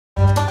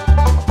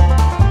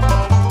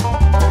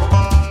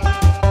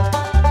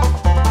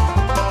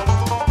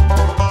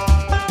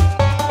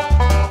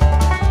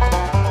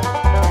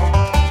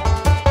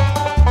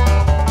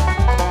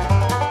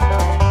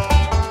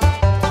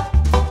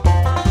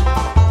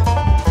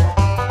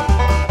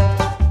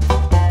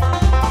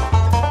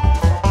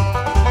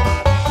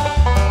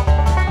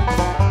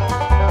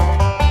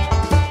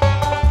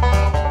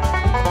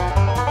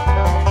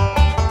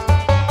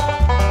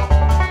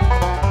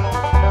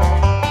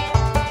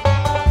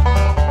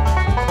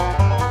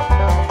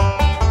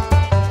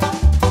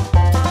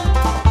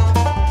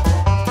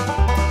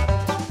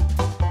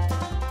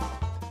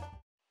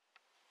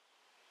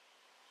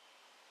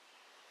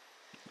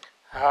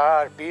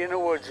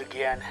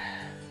again.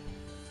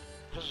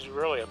 This is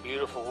really a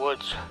beautiful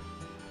woods.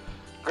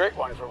 Great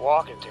one for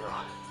walking through.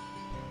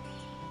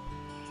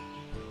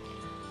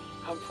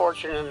 I'm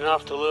fortunate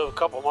enough to live a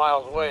couple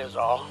miles away is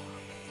all.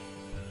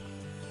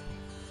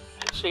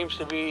 It seems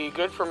to be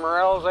good for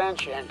morels and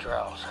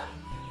chanterelles.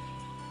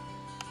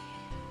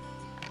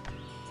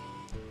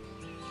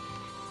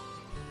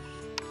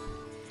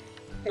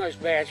 Nice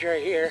batch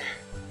right here,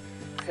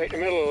 right in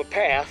the middle of the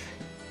path.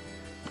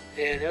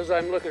 And as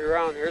I'm looking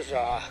around, there's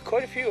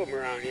quite a few of them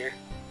around here.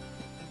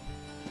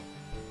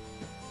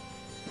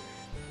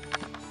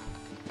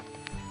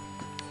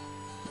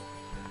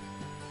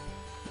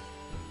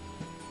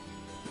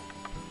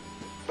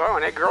 Well,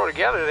 when they grow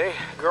together, they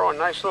grow in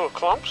nice little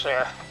clumps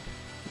there.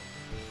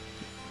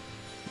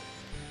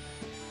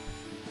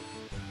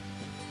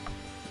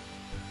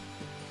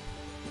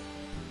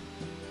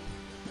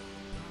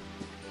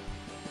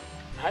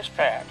 Nice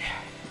patch.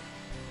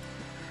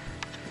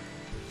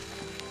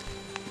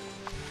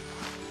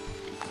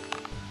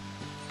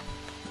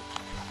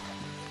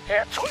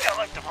 Yeah, that's what I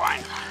like to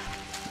find.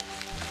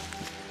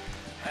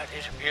 That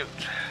is a beaut.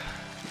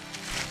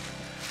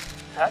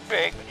 Not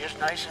big, but just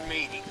nice and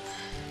meaty.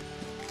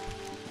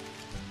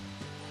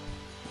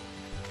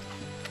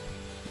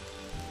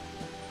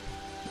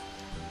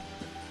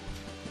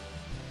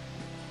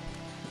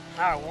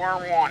 Not a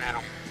worm one in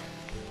them.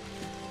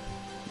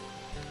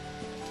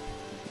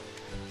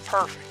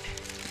 Perfect.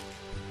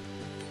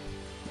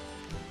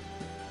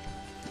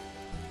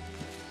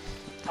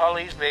 All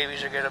these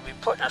babies are going to be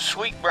put in a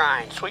sweet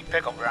brine, sweet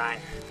pickle brine.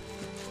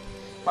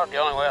 About the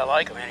only way I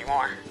like them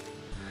anymore.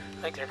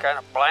 I think they're kind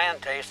of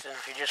bland tasting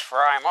if you just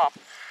fry them up.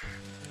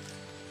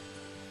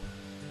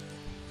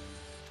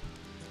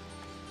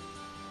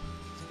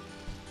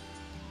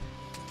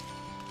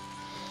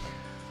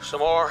 Some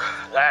more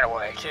that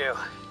away too.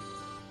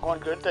 One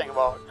good thing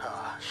about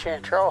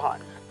chanterelle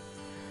hunting,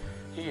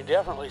 you can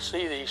definitely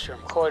see these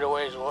from quite a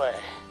ways away.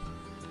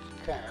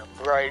 Kind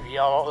of bright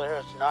yellow there,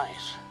 it's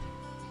nice.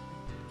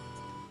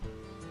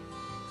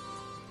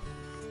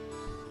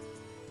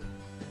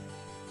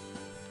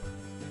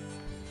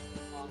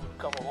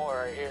 A couple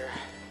more right here.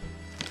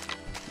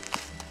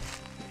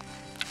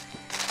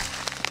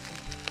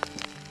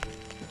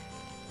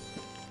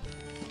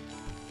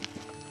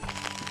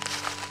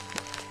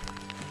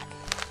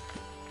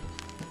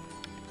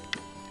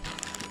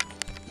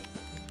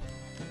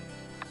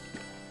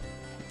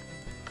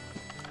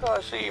 So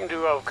I seem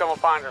to have come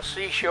upon the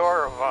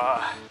seashore of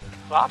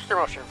lobster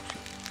mushrooms.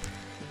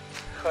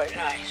 Quite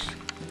nice.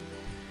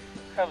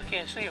 Probably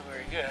can't see them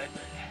very good,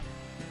 but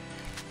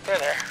they're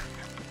there.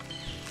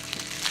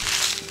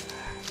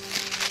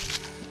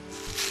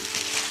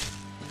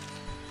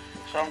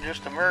 Some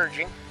just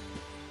emerging.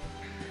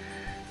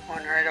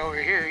 One right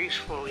over here, he's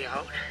fully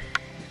out.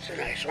 It's a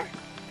nice one.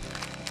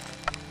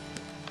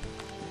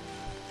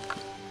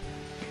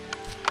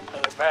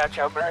 Another batch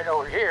up right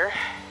over here.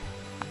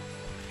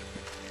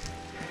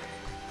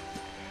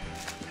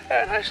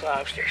 Nice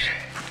lobsters.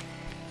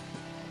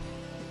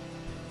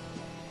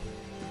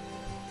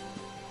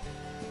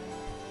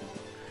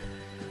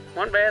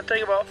 One bad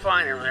thing about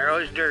finding them, they're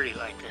always dirty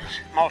like this,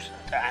 most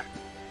of the time.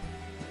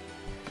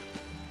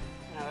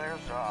 Now there's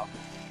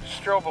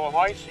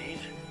Strobelomyces.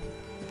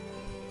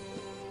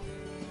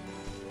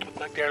 Look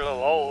like they're a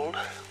little old.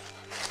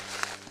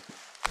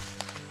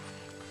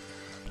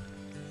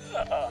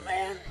 Oh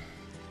man.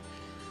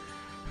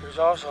 There's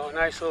also a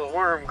nice little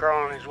worm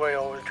crawling his way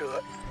over to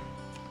it.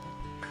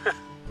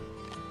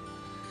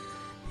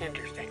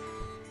 Interesting.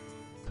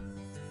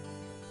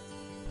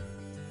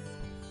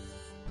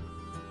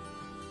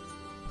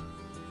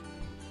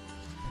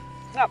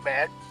 Not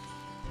bad.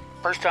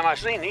 First time I've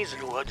seen these in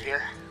the woods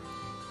here.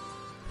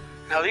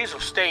 Now these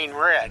will stain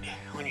red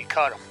when you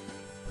cut them.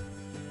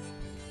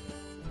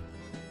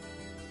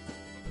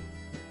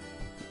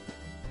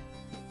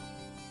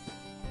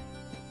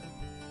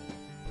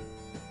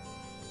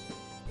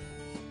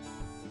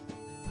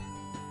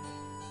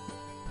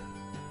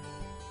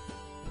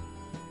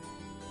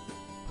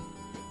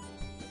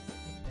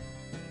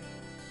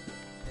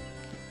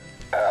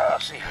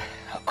 Let's see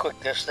how quick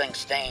this thing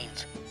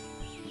stains.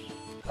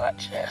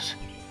 Watch this.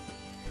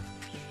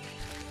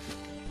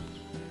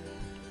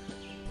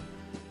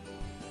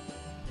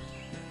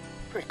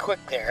 Pretty quick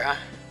there, huh?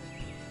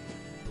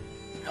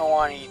 Don't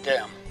want to eat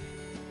them.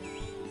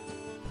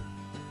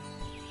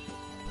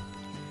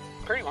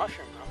 Pretty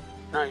mushroom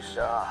though. Nice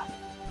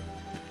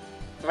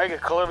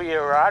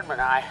Megacalivia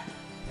rodmani.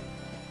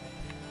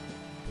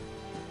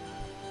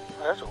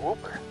 That's a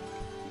whooper.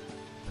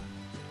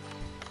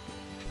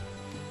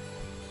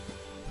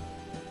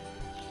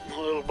 A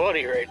little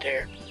buddy right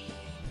there.